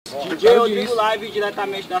DjRodrigo Live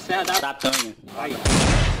diretamente da Serra da Prainha. Aí.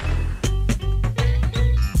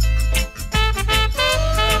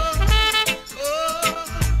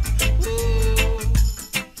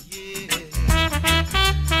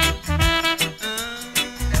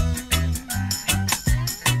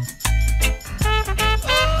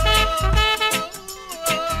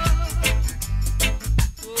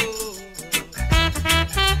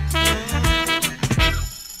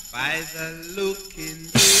 By the look in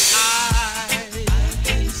the eye, I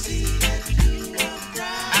can see that you are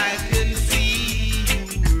crying. I can see you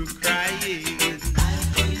were crying. I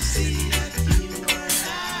can see that you were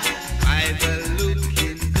crying. By the look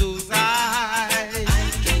in those eyes,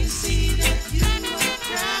 I can see that you were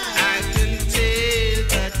crying. I can tell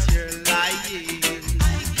that you're lying. I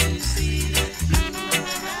can see that you were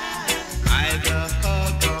lying. By the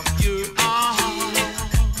hug of your arm,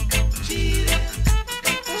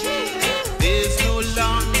 there's no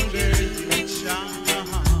longer your charm.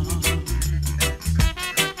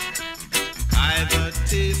 By the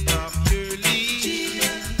taste of your lips,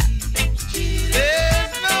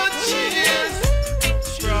 there's no chance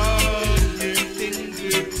from your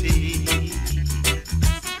fingertips.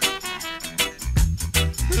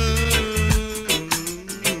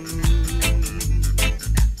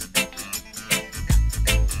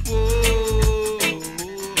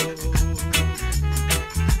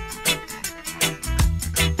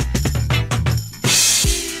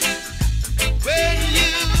 When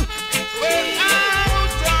you were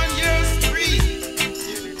out on your street,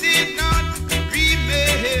 you did not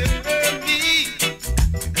remember me.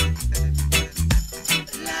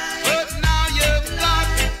 But now you've got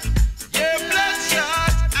your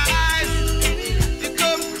bloodshot eyes. You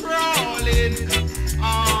come crawling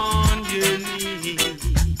on your knees.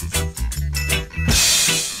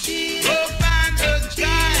 Go find a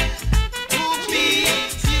guy who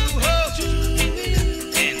beats you up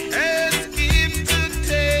and ask him to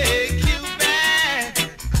take you back.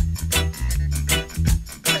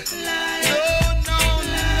 No, no,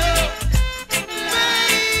 no, baby,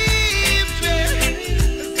 I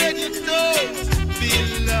said you don't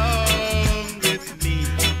belong with me.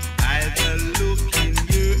 By the look in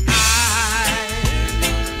your eye,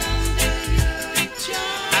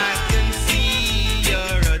 I can see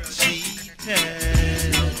you're a cheater.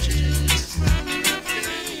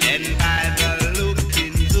 And by